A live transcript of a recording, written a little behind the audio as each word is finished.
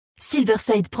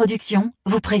Silverside Productions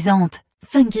vous présente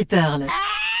Funky Pearl.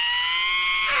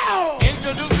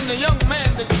 Introducing the young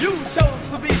man that you chose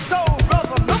to be soul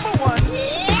brother number one.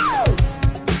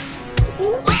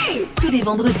 Ouais. Tous les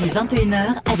vendredis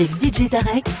 21h avec DJ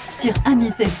Tarek sur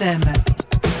Amis FM.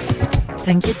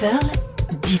 Funky Pearl,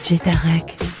 DJ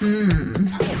Tarek.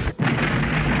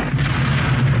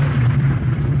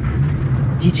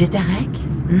 DJ Tarek,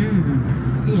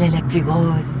 il a la plus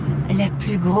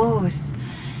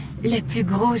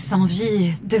grosse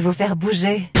envie de vous faire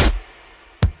bouger.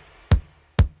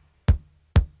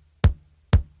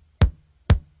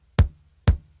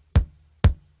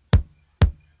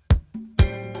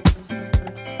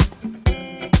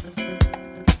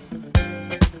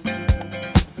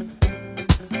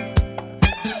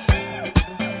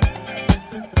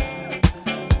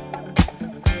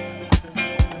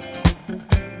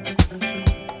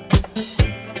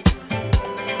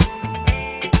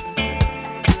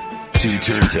 Two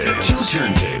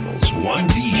turntables, one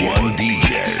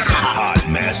DJ, hot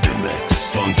master mix,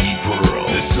 Funky Pearl,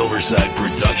 the Silverside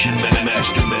Production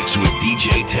Master Mix with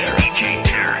DJ Tarek.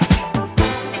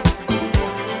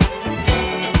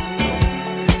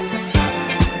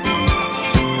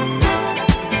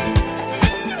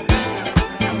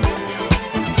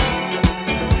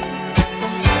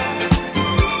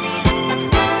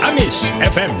 Amis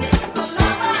FM.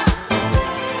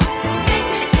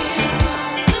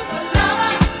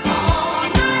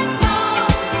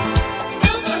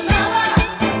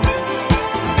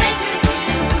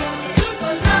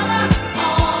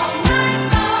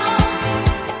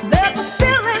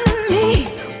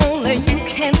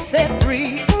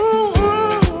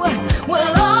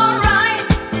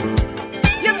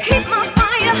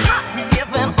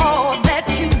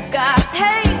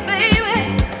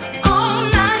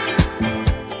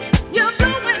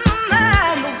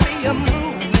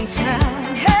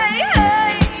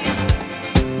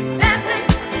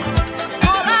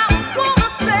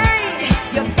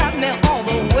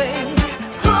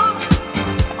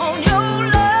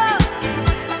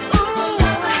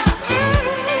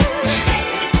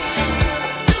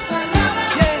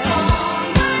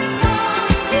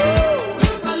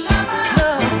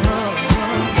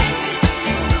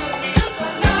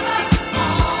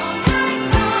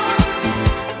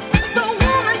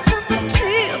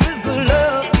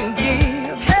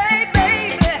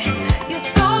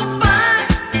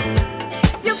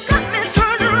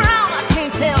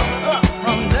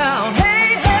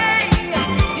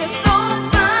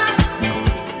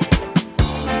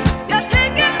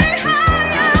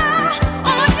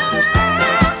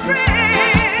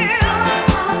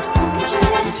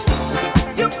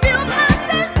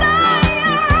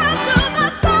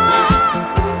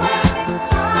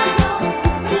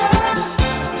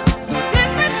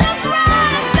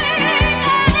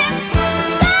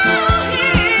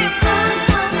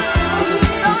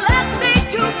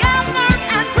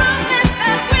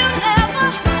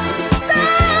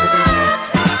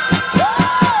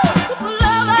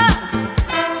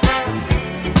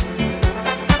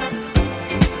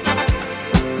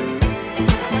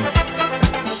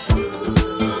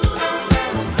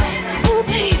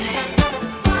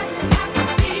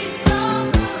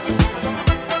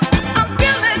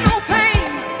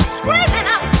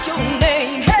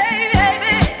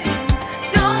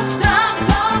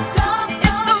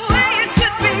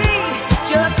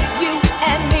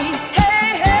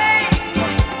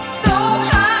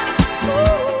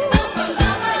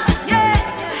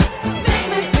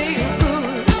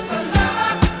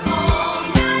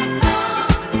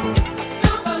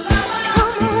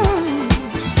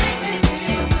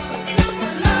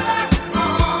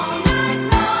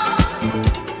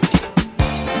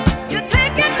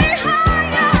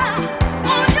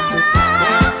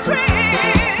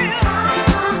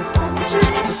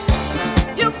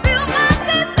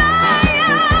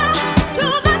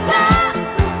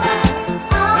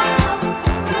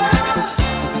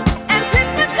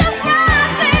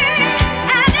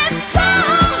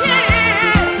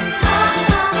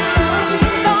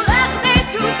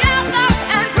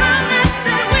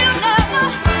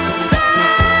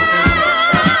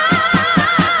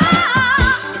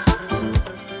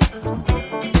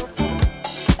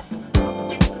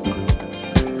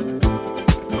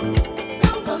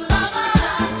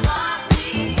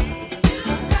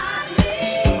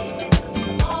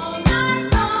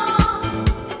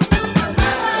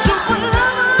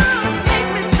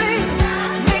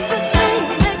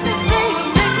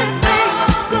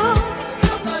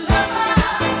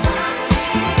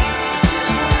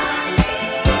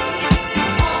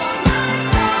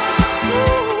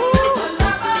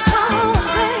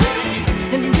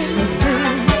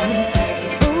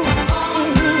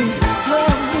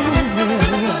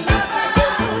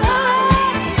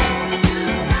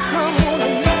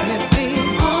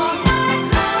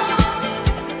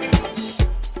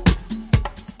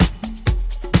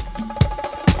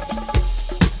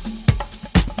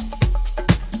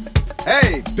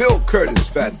 Bill Curtis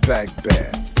Fatback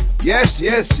Band. Yes,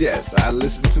 yes, yes, I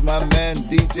listen to my man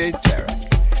DJ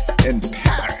Tarek in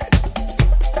Paris.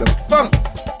 The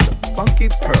Funky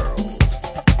Pearls.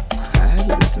 I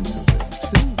listen to them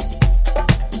too.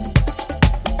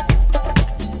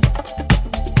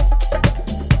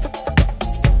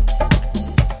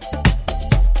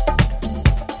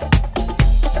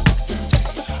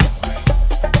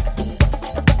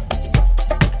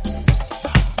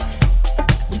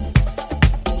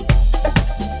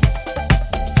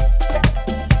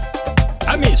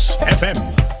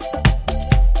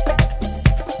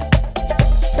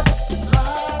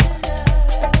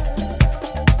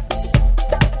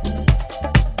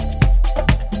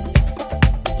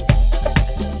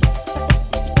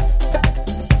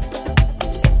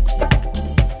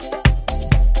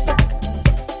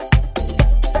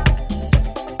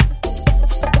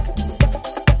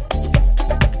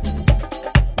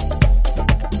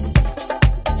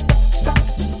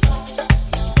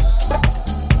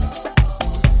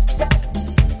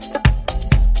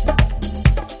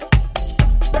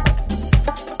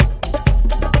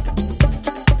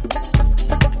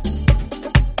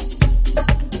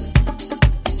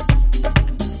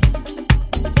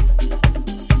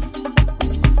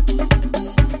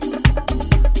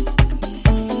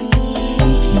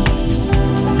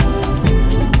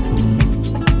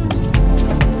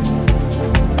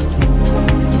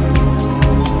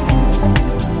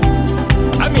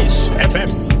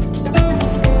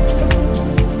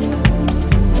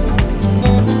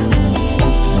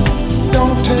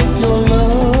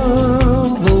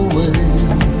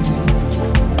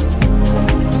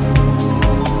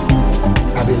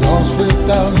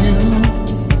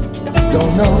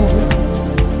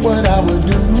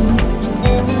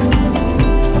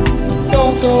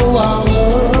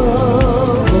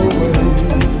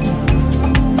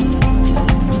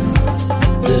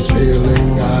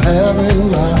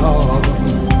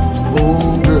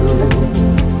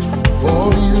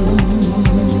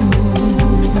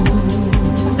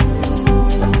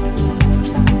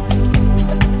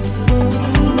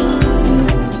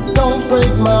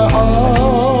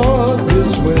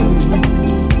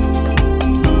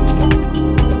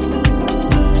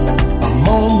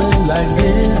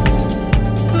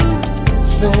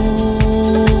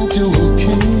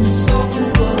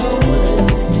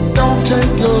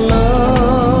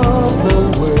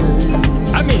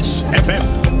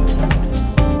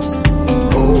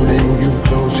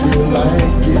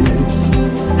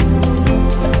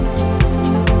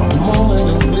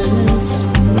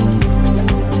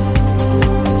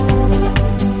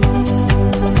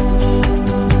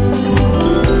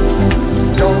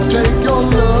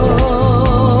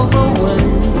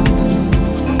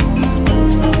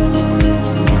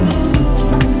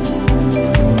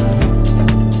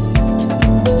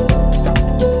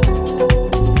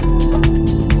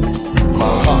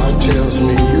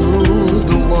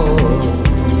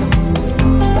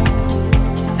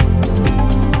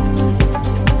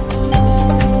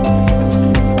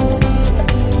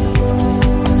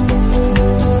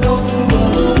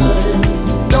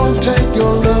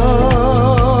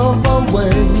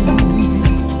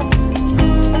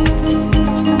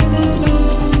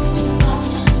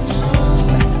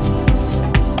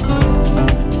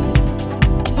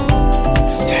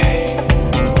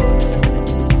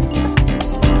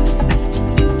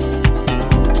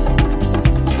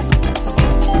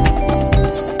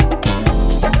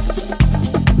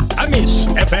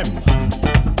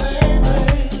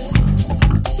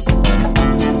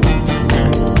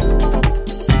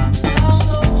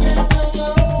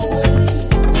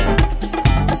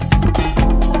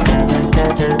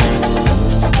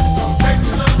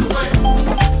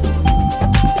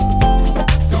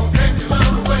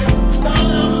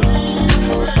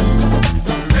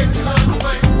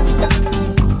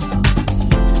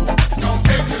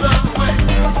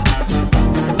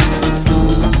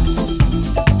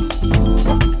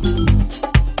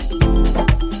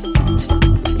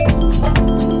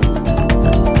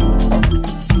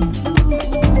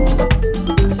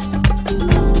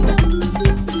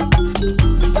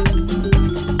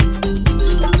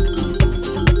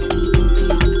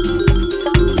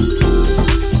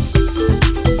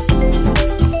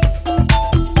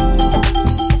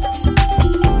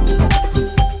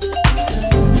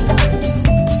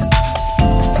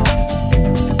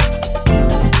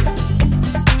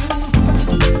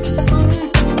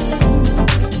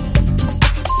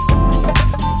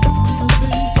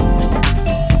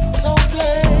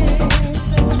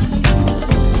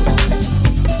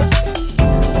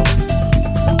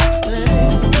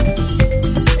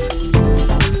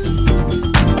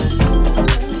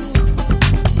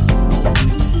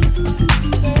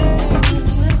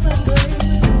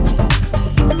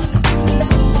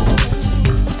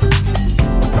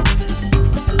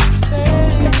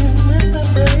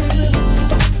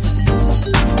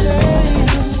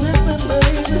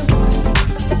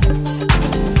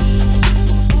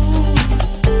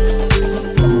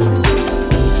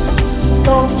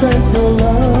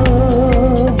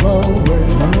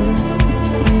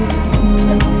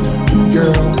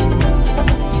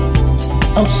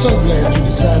 so glad you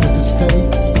decided to stay.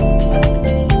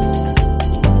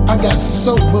 I got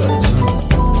so much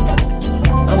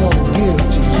I want to give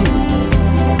to you,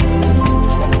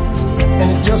 and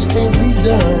it just can't be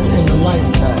done in a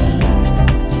lifetime.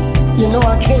 You know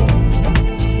I can't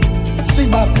see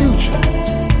my future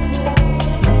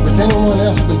with anyone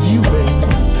else but you, baby.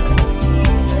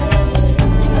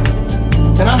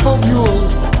 And I hope you'll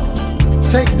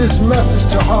take this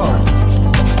message to heart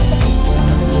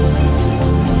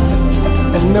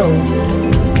and know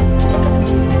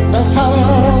that's how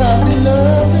long I've been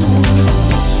loving you.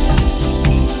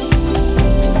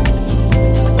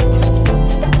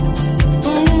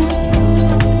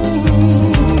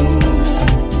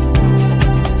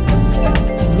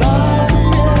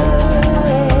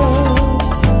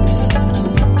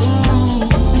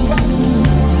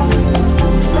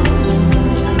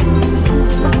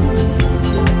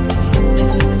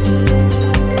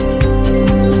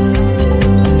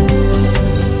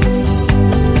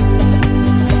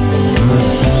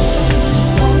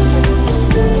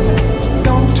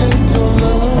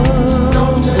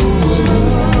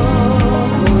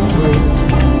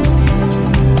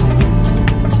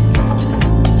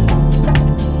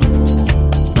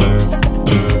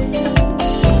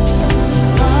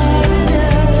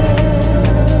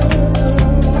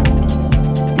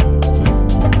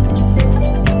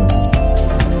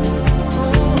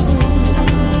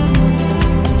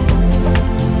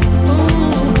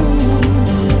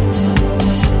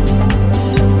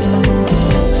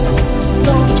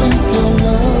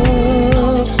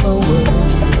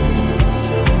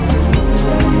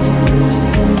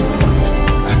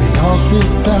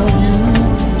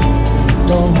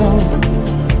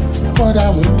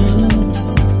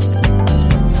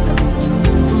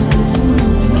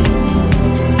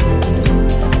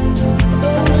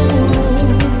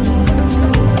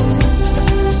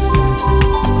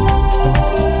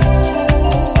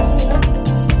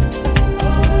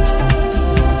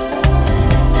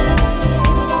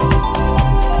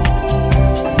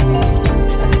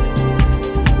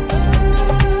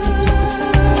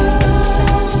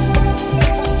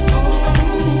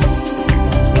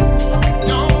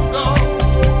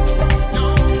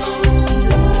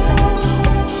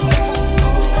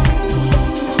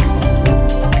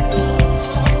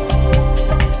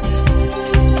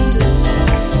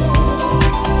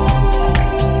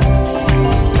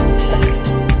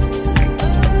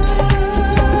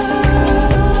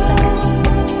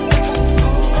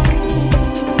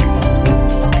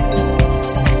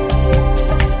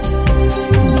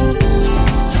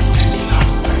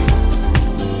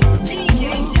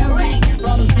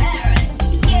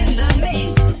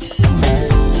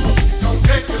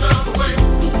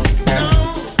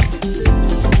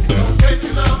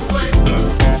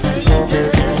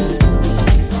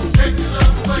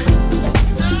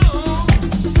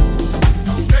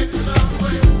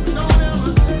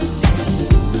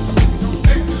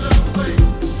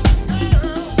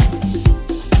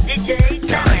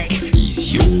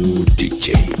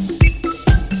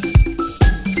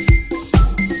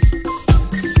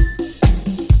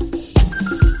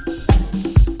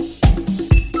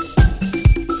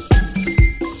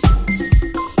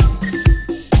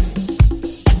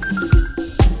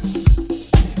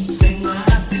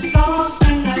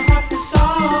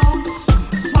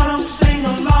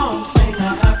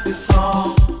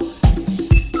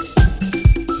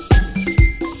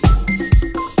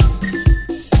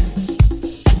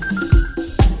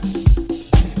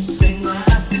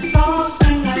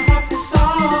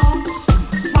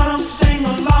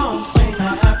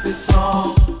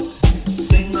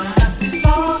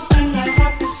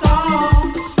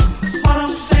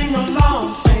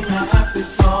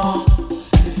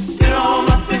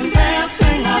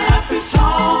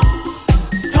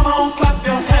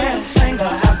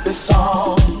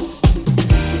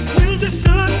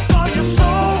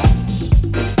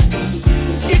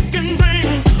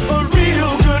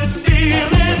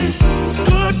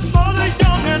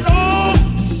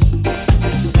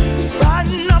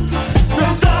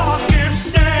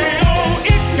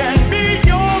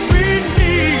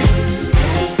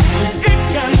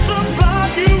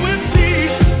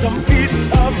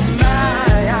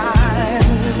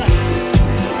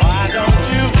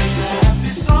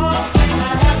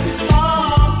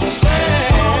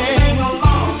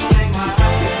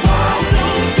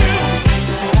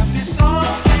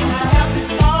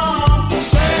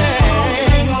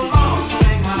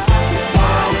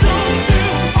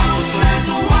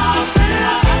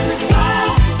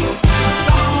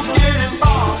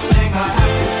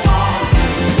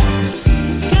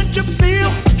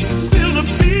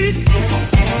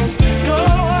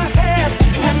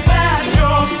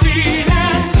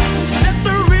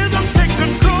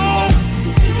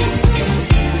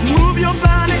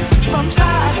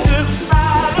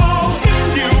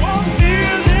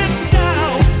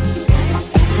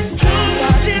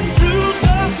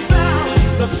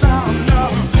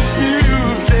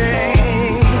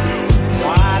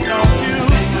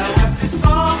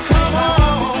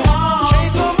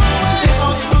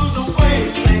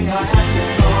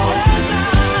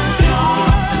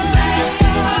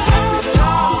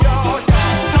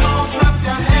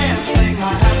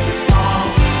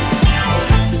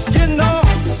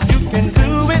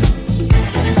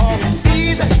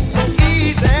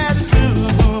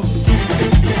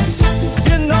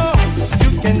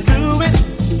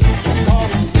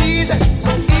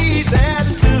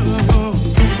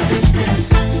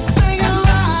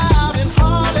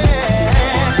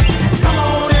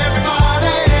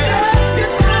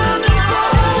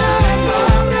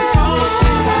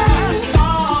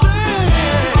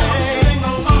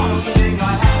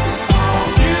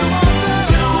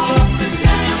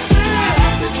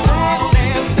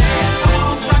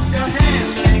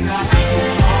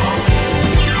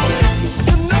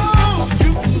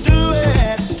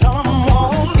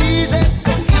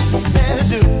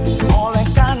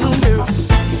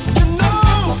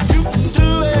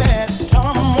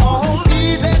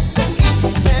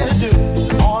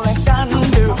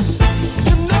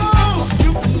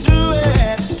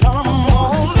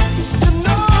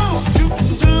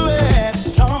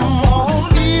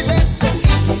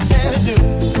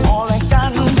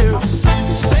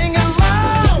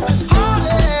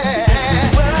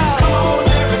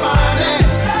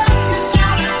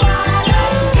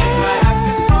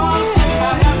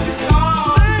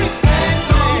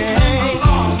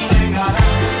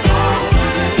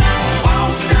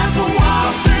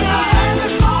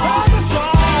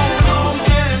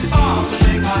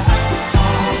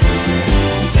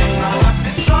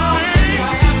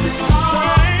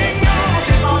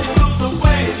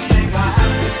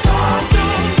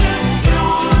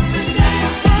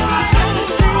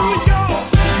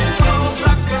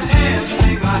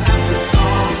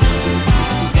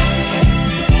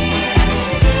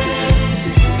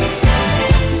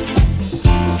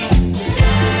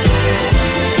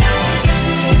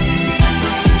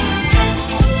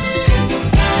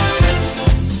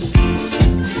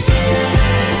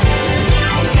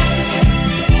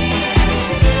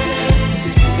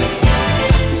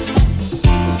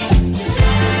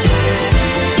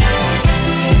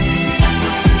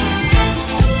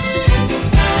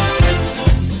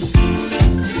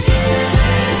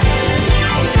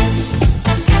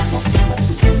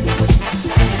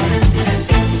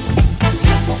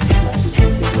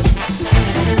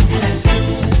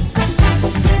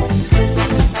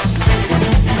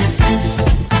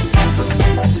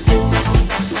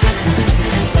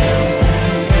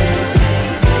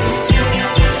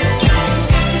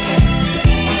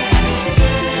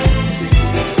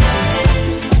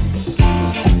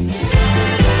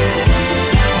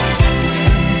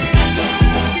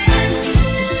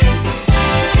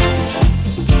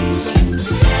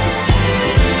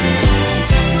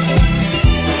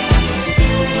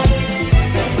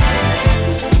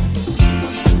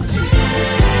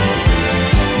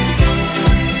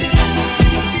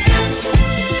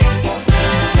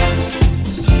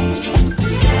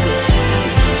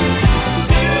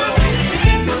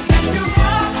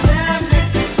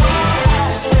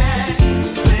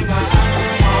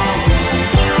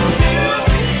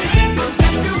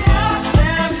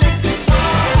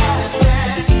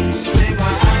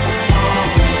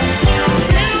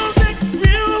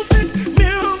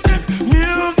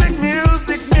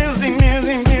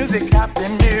 music, happy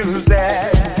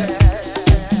music.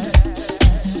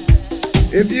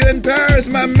 If you're in Paris,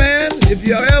 my man, if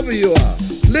you're ever you are,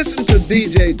 listen to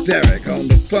DJ Derek on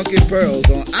the Funky Pearls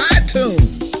on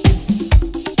iTunes.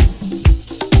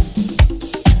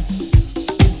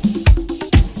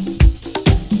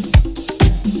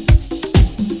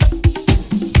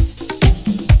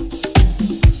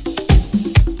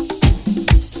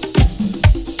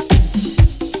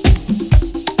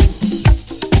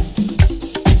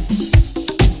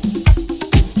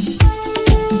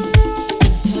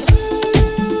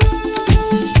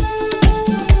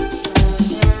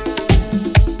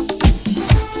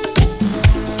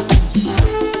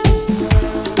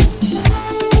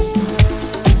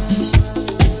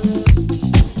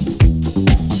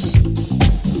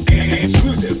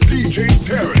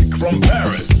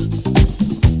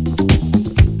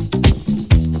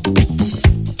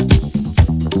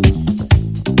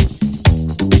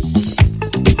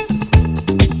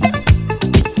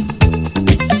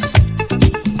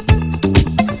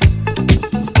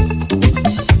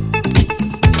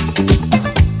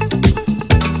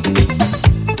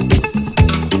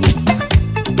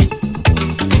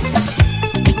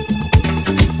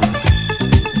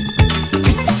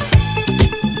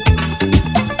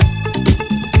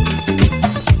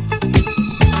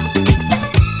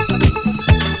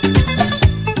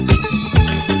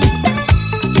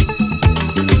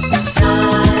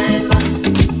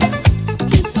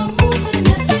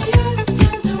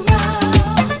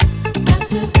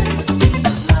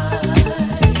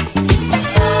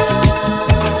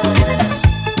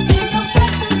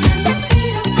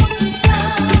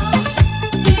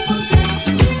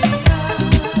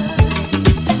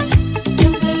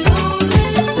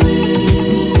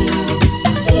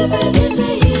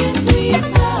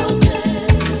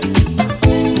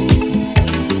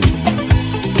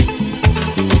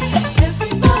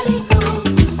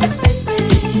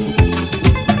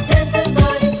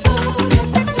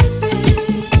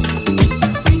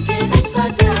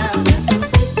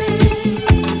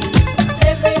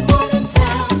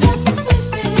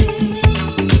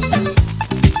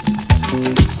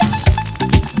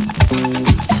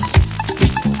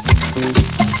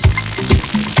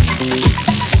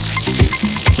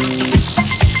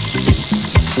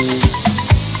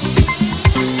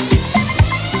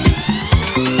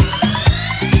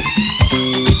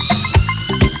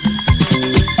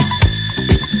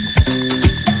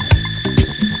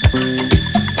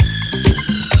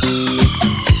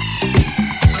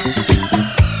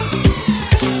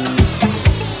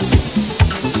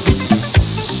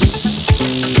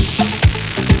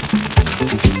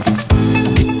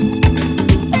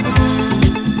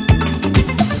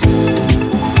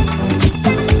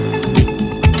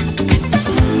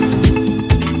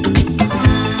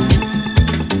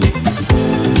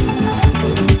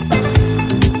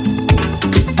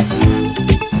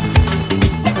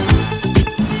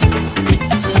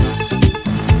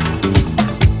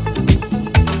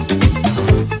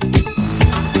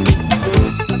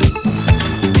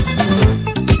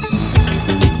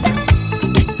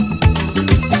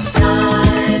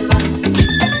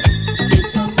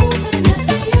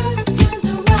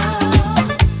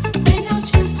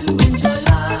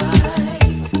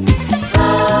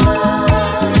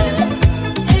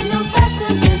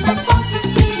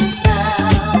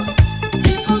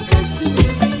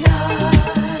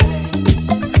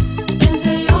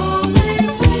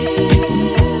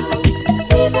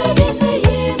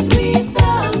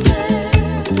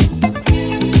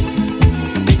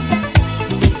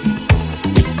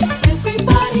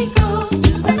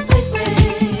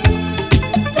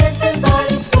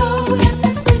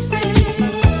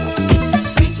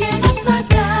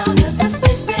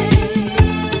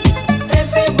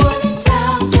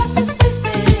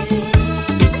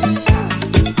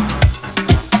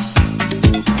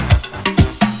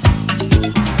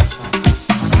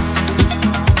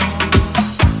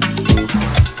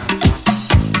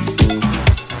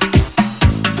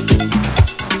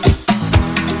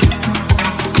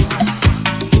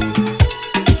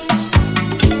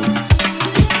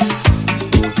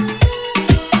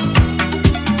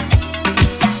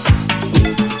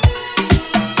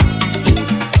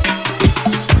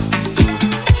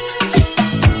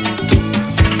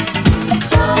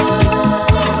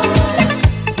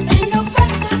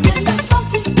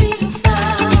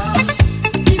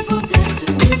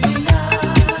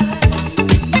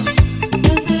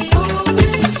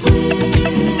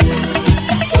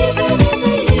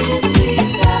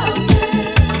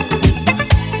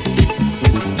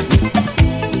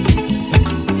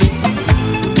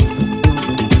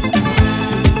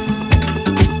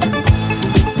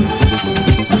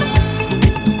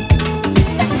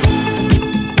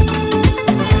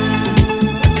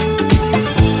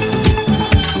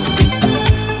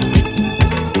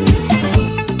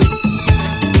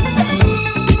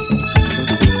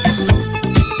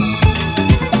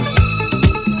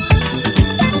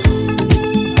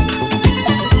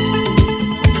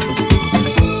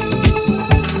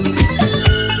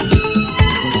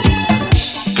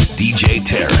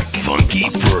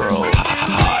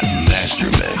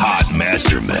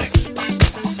 Master Mix.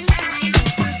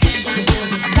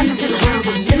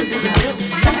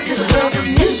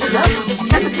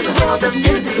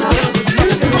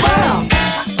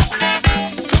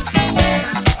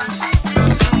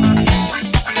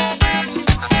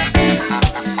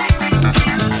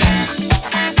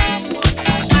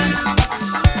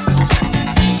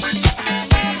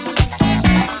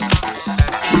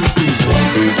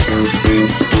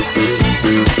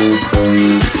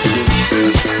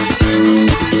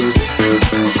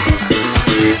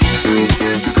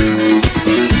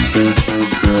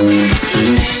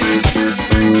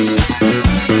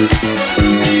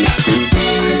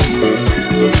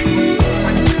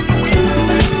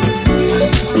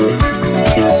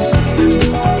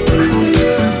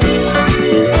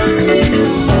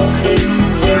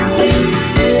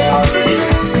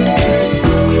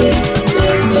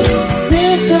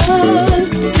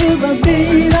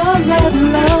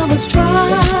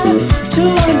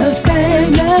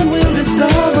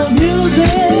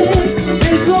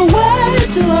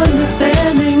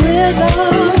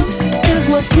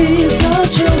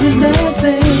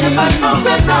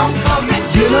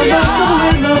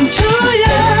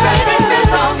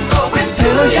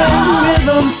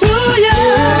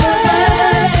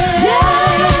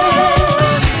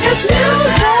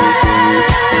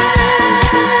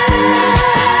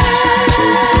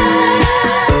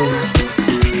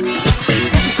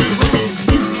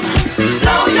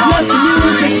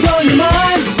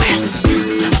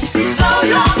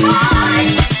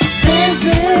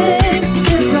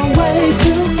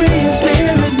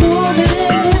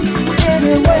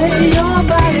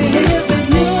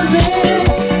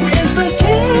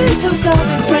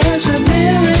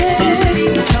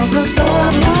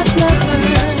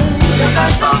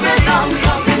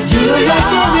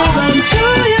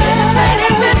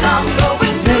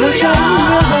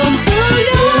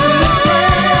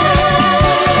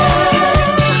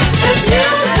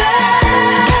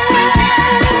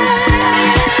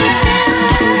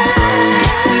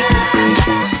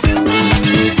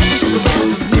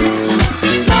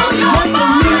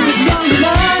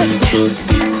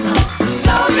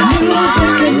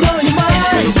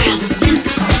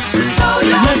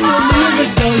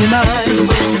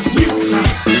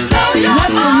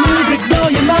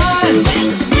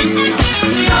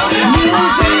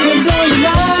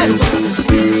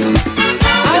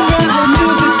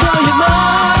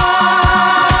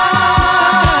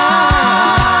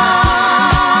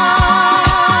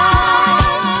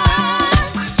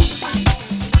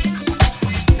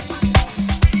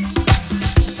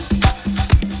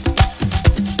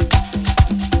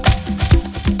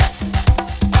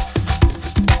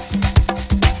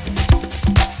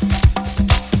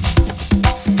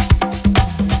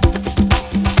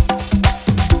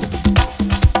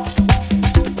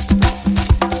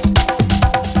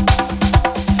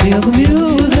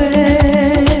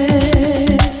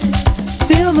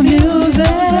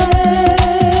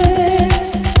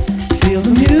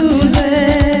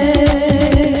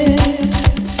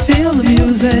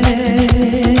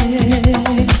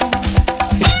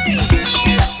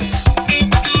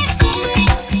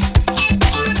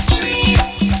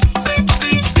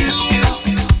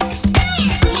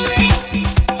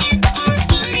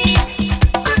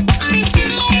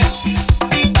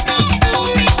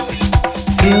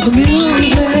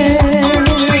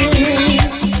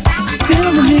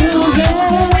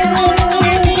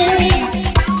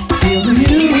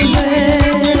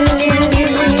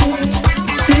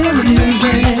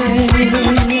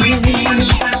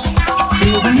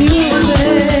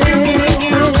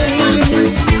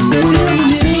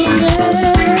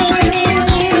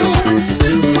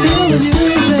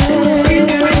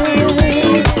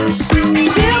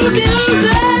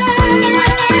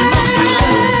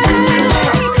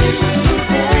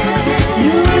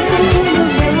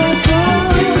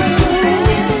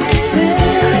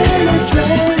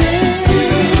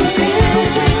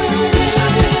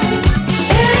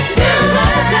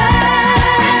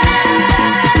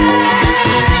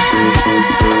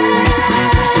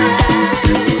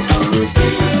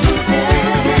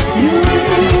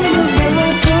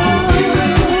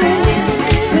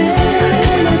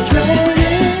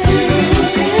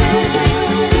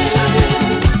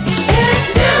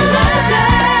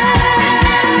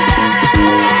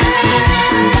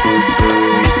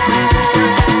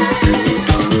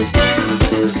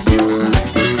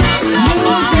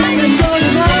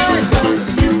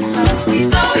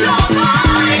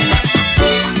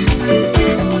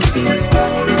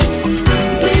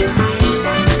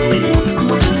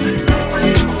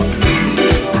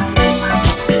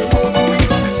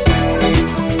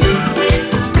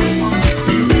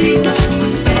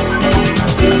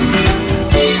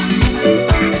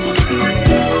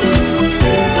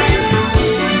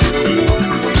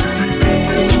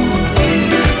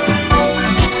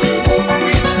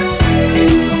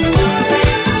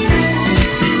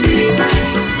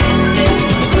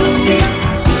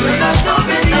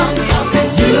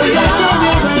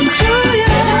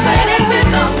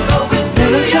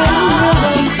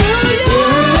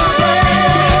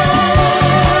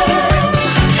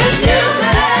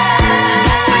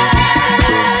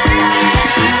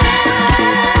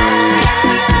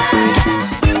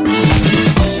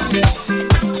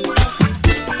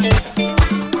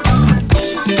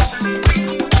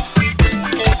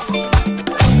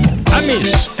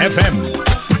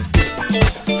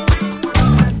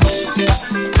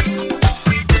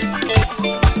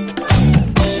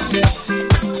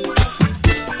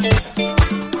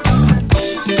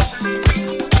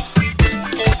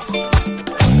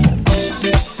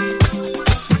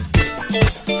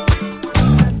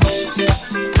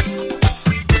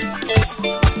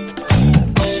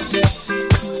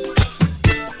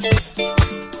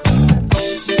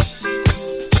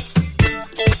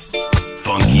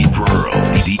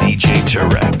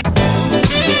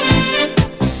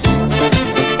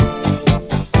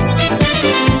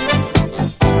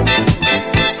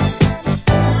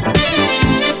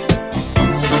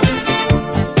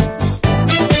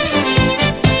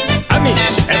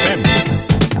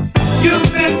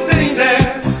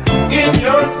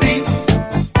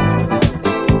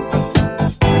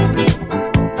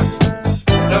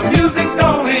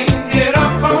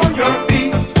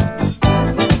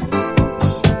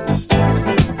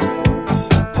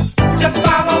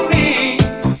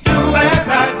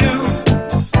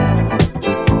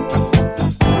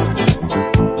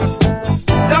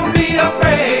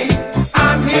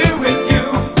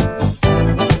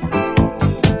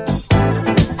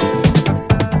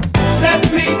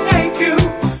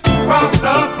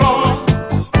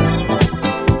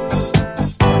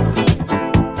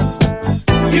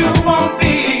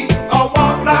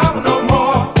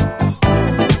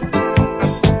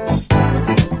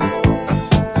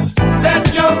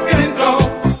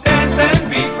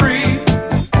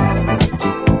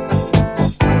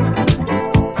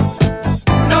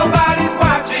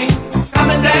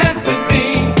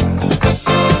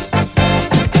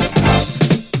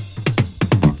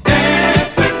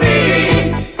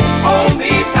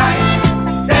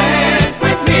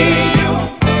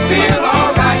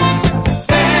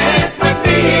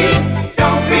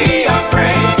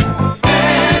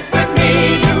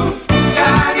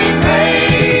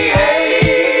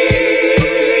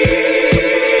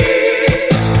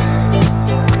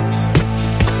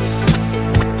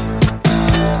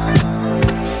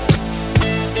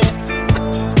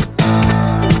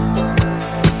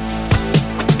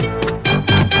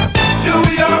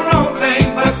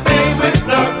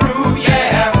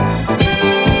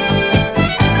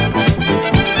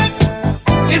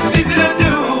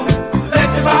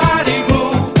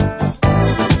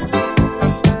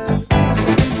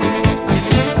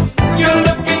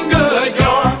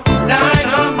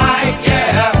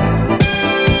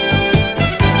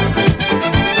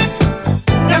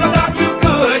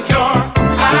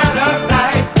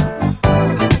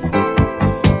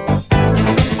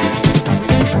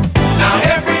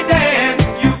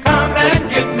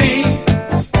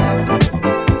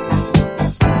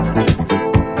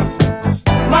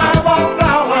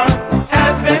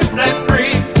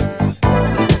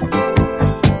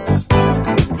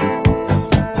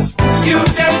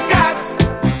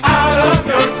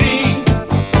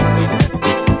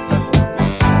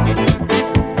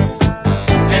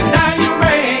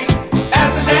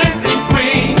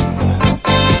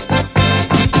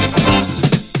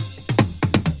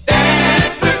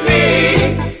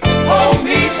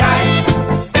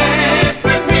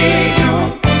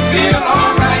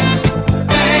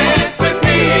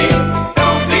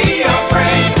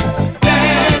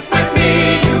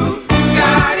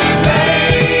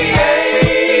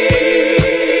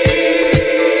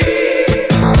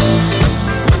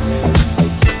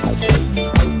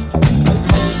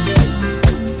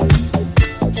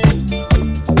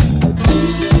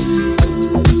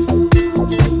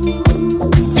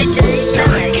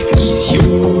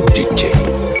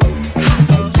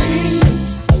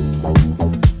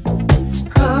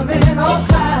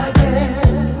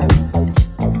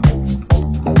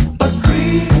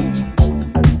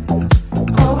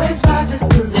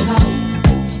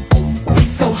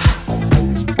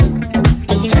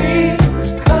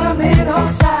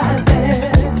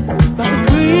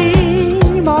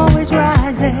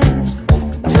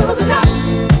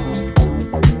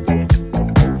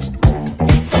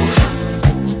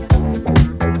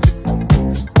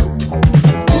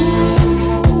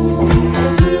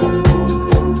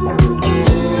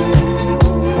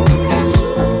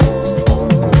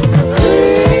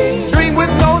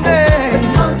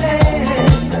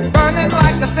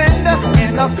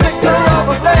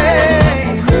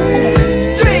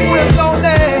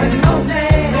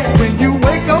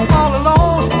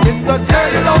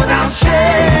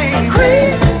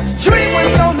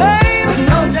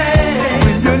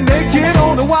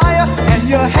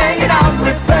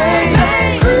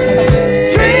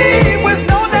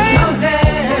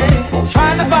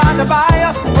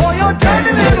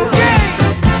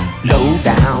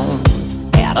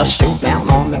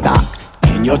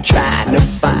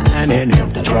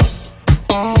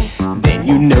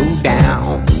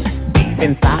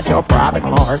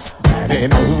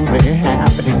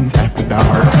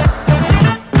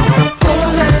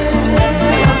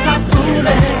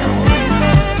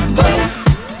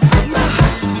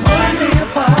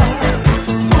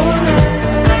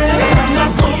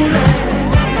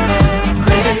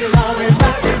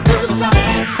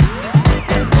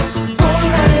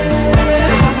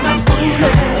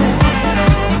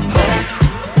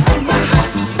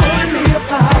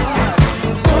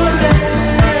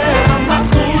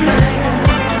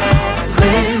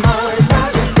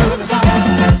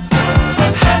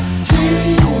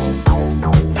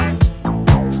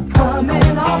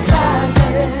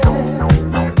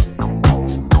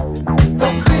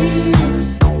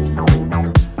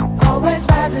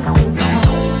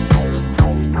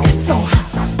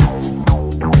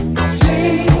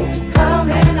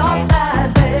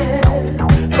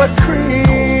 but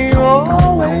cream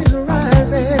always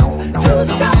rises to the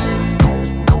top.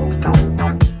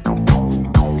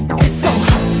 It's so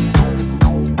hot.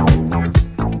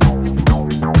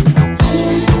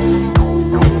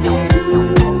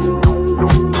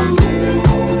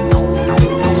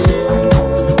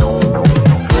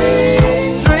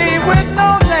 Dream with no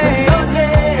name,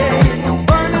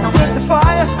 burning with the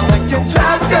fire like your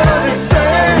child girl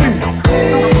insane.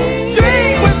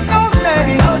 Dream with no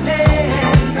name,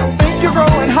 think you're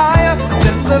growing higher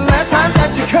than the last time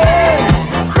that you came.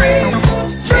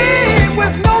 Dream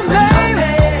with no name,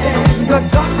 the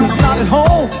doctor's not at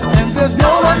home and there's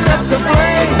no one left to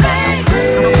blame.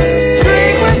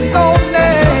 Dream with no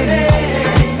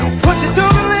name, push it to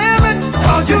the limit,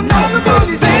 'cause you know the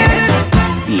boogie's in it.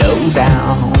 Low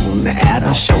down at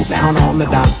a showdown on the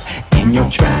dock, and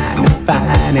you're trying to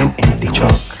find an empty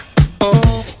truck.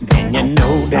 Then you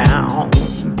know down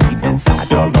deep inside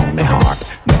your lonely heart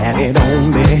that it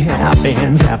only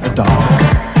happens after dark.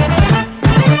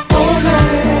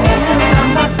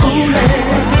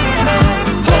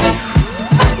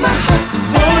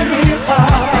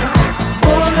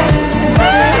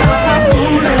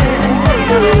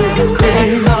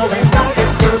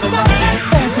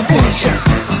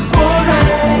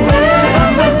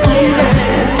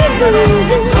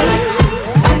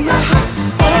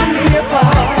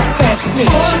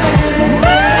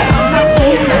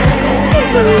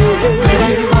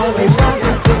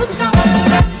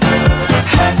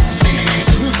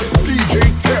 DJ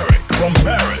Tarek from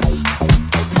Paris.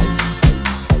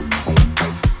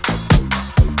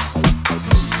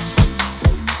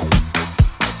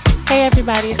 Hey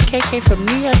everybody, it's KK from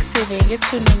New York City, and you're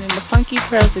tuning in to Funky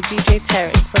Pearls with DJ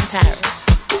Tarek from Paris.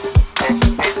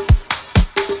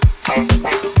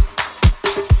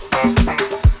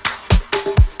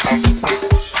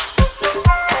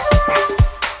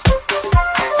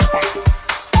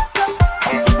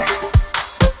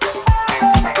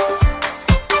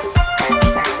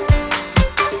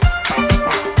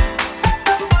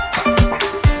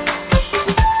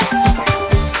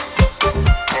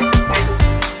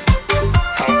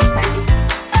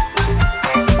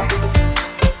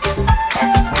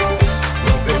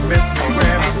 They miss me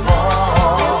when I'm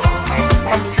gone.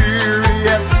 I'm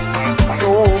curious,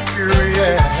 so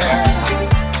curious.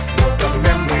 The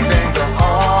memory linger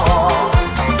on.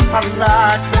 I'd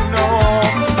like to know,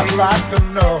 I'd like to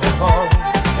know.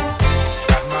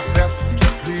 Tried my best to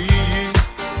please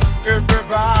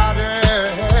everybody.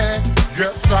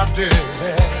 Yes, I did.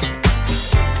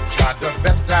 Tried the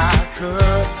best I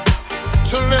could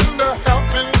to lend a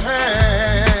helping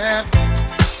hand.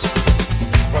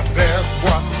 But there's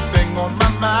one thing on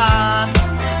my mind.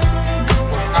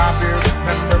 When I be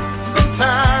remembered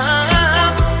sometimes.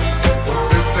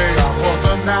 They say I was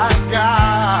a nice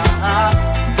guy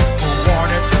who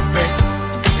wanted to make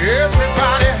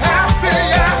everybody happy.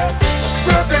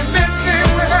 But they miss me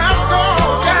when I'm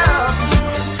gone down.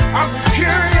 I'm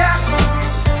curious,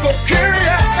 so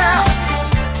curious now.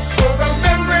 For the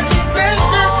memory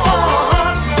linger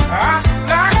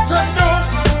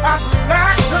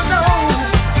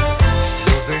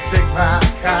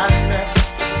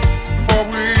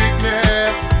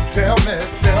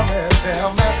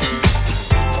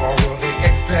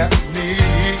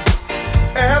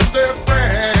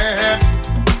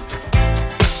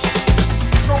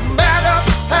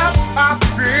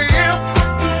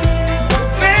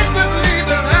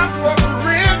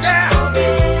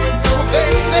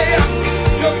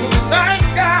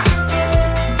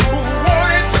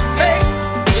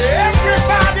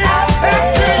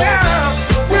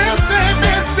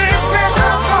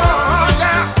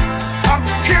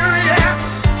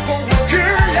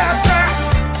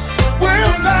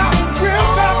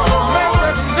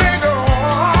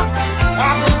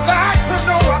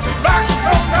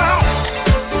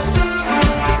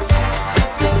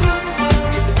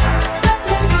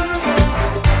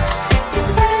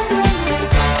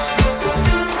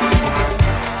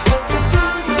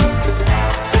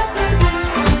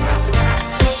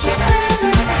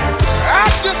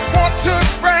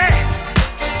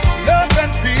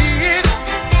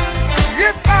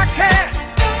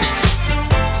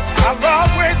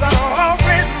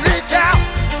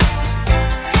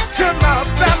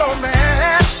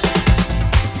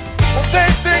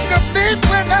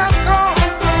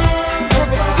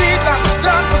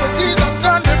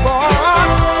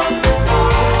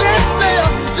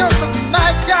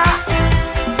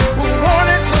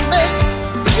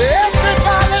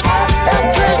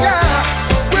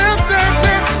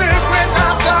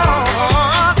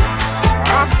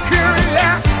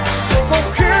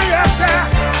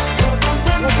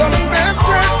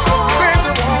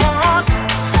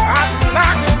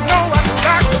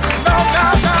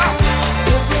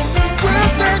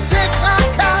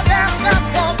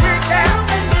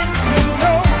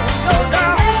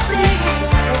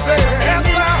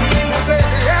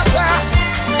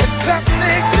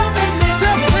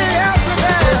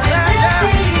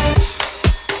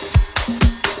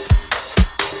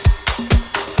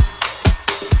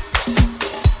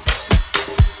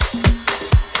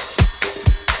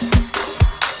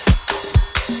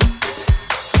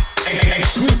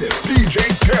Exclusive DJ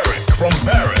Tarek from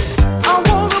Paris. I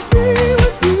wanna be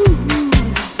with you,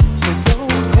 so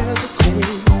don't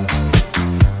hesitate.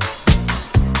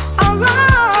 Our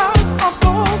lives are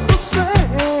both the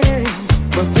same,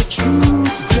 but the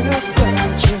truth just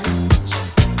doesn't change.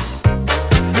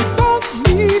 We both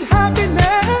need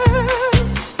happiness,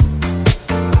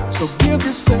 so give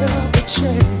yourself a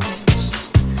chance.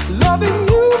 Loving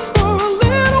you for a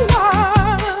little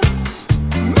while,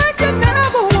 make you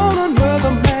never want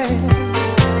another man.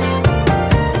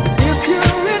 If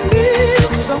you're in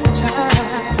need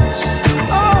sometimes,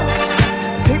 oh,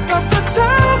 pick up the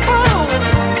telephone.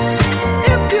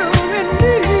 If you're in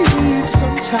need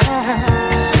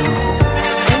sometimes,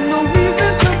 ain't no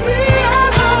reason to be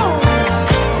alone.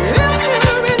 If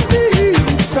you're in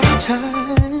need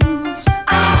sometimes,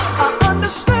 I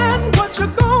understand what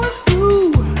you're going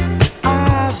through.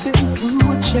 I've been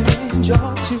through a change or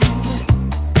two.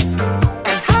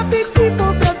 And happy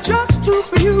people, they're just too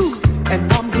few. And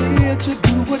I'm here to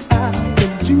do what I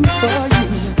can do for you.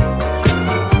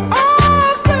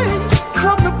 All things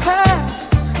come to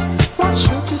pass. Why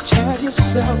should you tear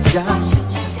yourself down?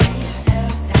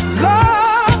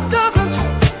 Love doesn't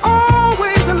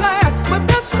always last, but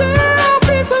there'll still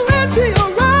be plenty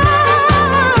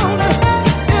around.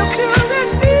 If you're in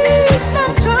need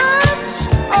sometimes,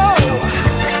 oh,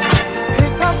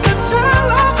 pick up the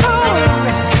telephone.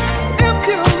 If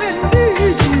you're in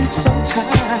need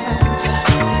sometimes,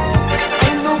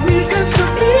 ain't no reason to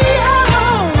be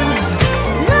alone.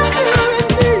 If you're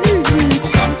in need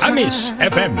sometimes. Amis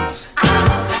FM.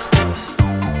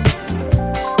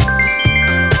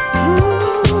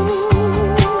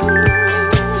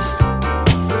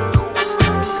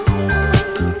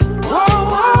 Oh,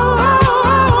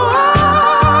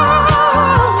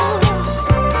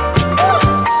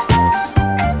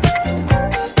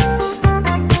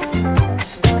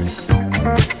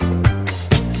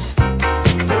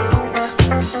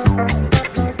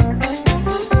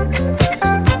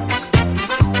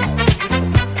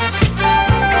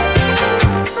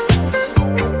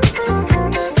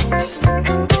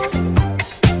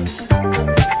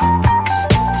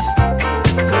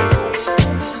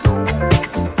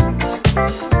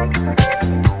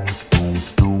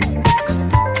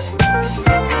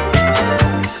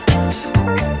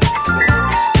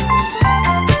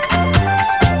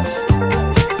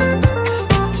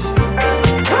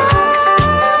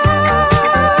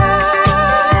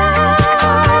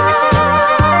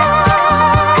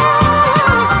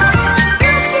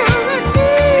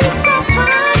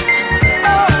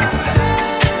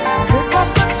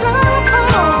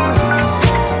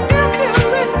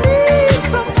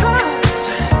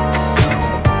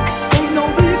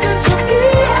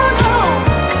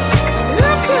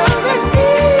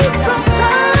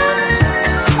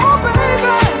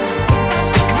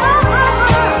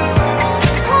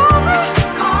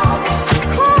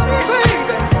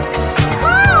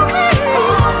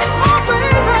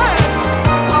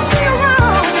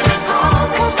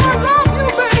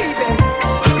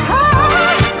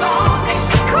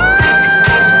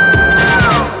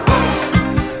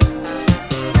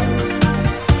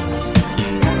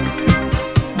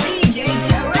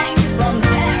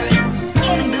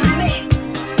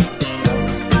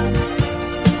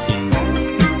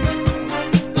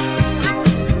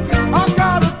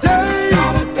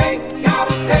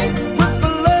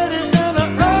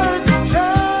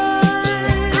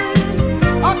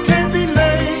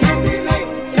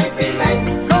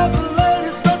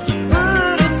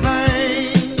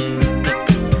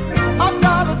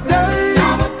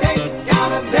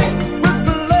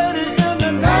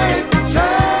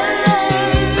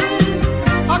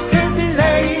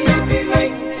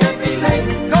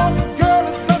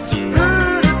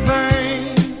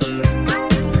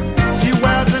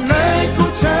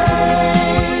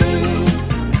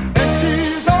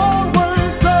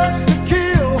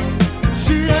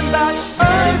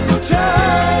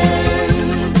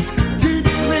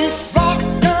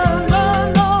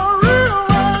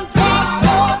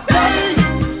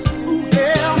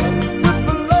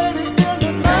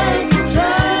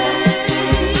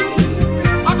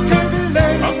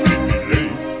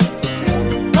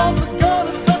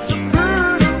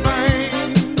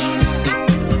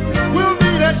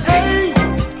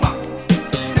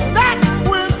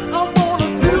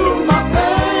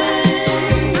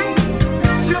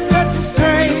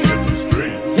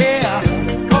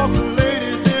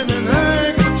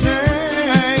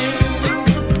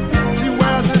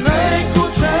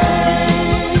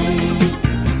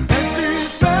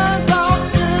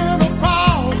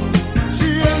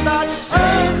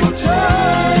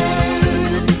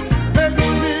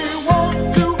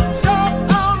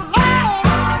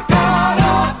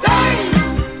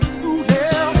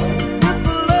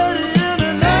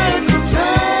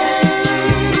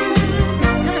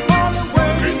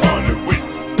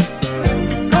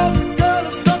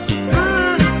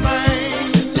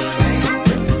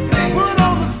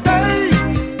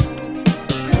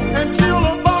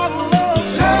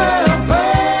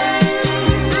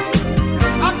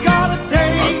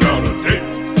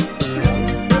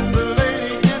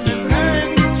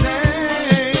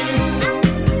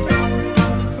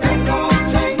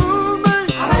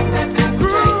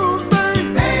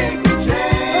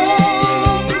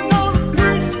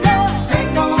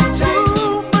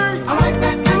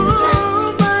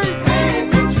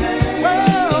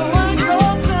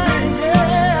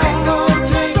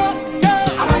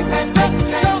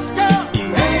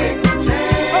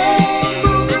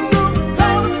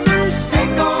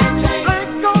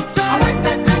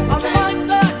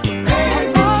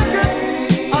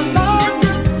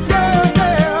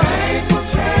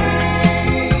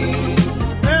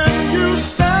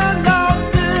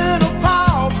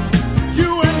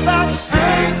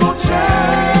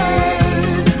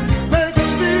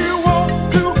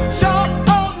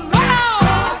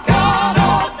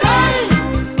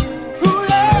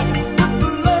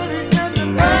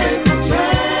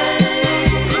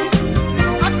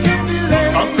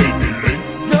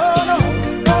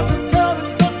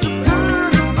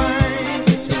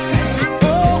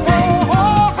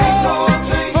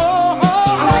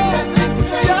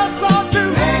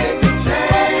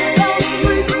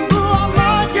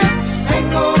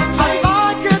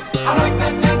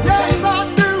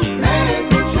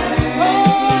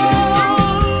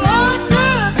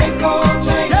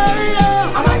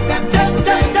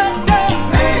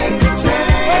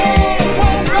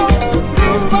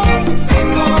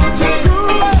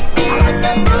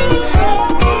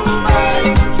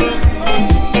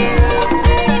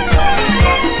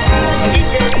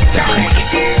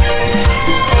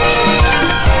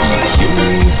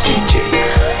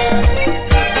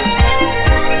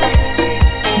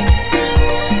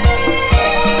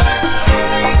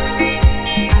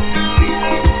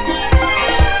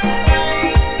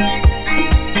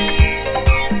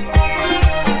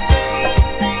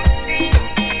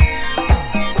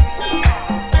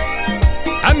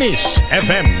 Amis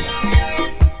FM.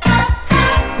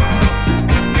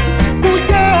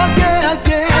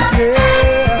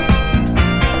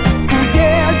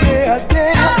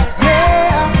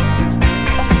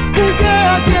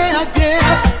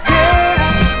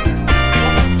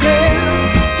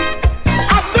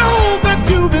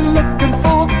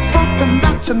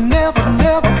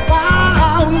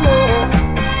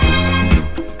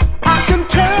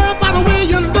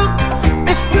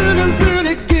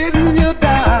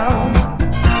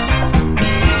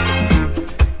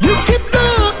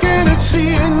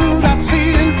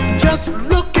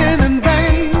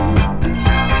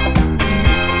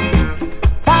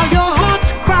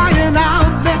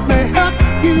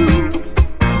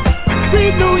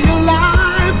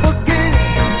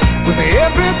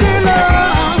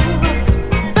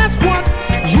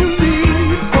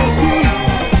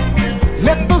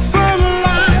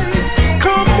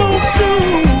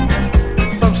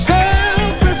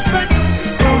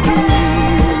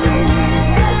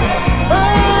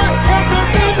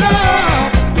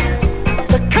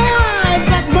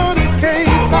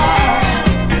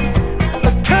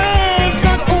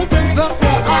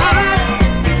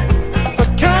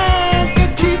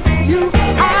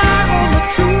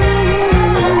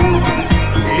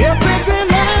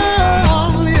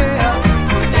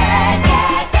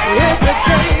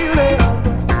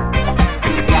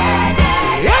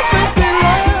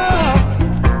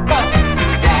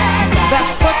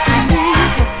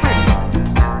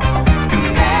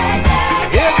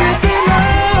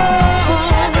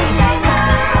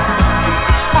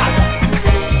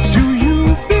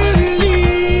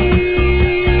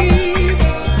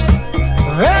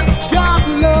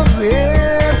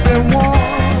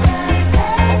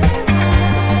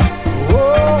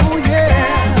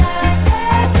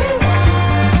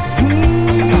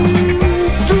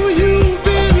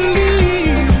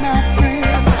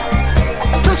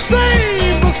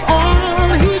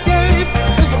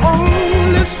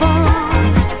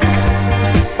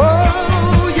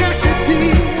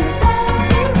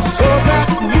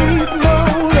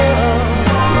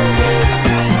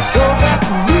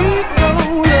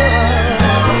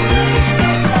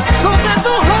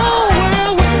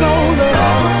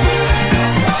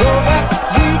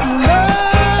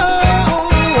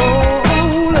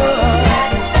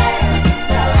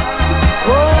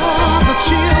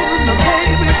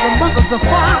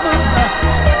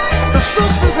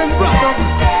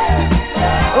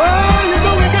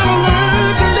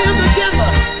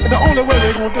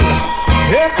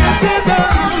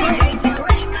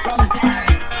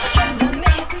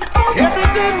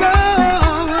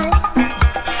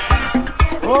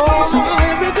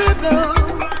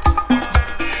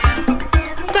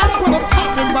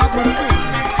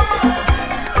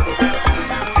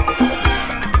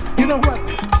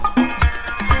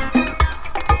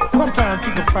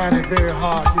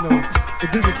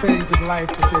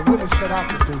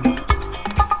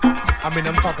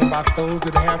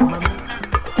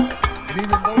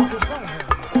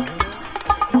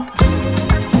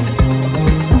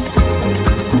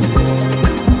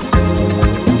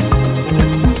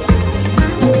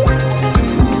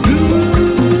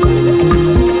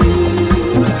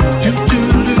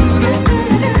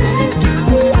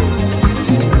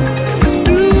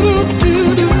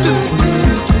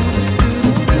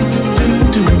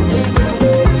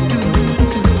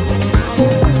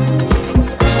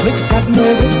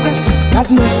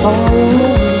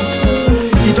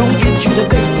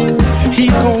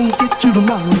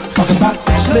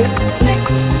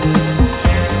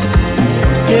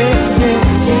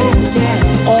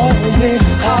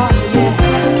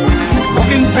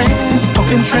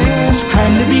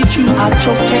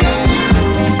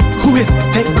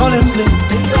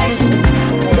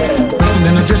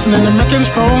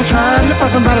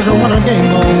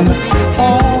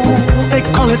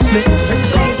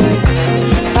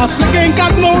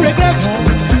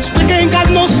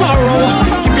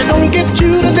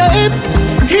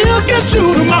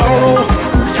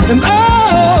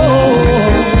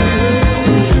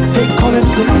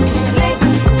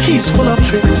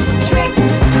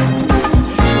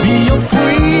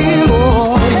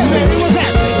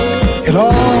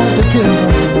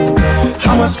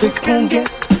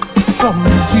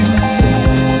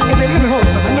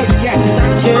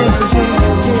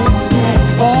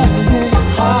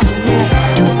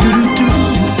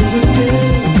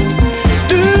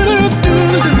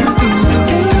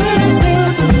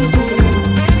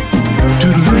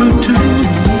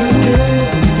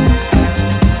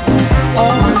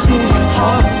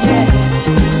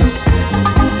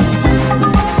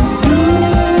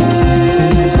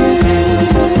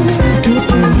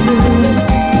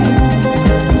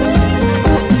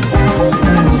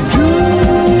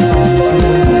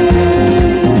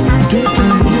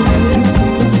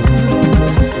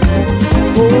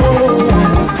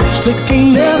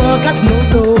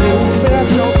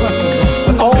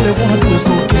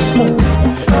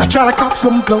 try to cop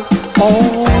some blow.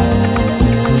 Oh,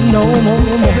 no.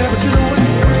 But you know what?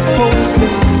 Folks,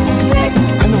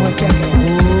 I know I can't get a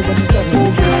whole bunch of stuff.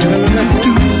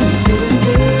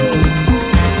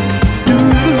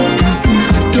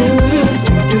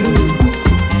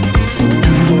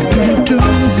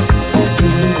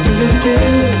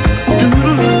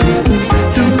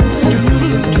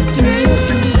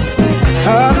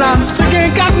 Stick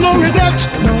ain't got no regret.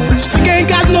 Stick ain't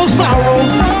got no sorrow.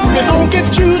 If it don't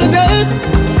get you today,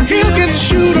 he'll get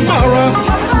you tomorrow.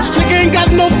 Stick ain't got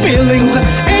no feelings.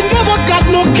 Ain't never got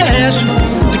no cash.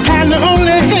 The kind that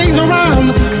only hangs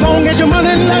around long as your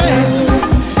money lasts.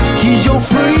 He's your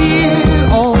friend.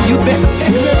 Oh, you bet.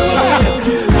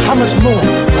 How much more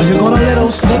are you gonna let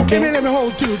old Stick? Give me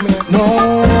hold too, man. No.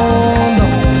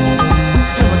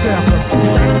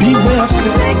 Beware,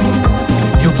 Stick.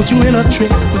 He'll put you in a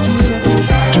trick.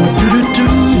 Do do do do.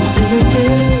 Do do do do do.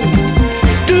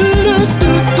 Do do do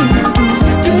do.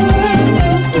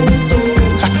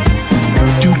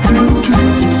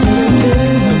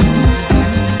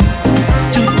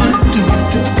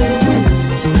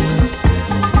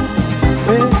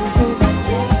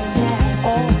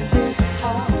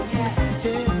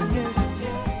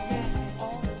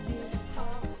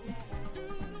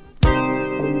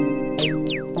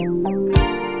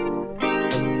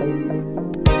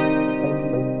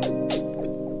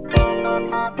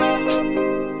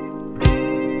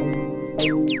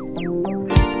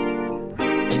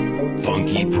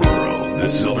 Funky Pearl, the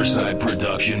Silverside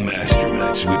Production Master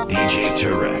Mix with DJ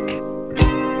Tarek.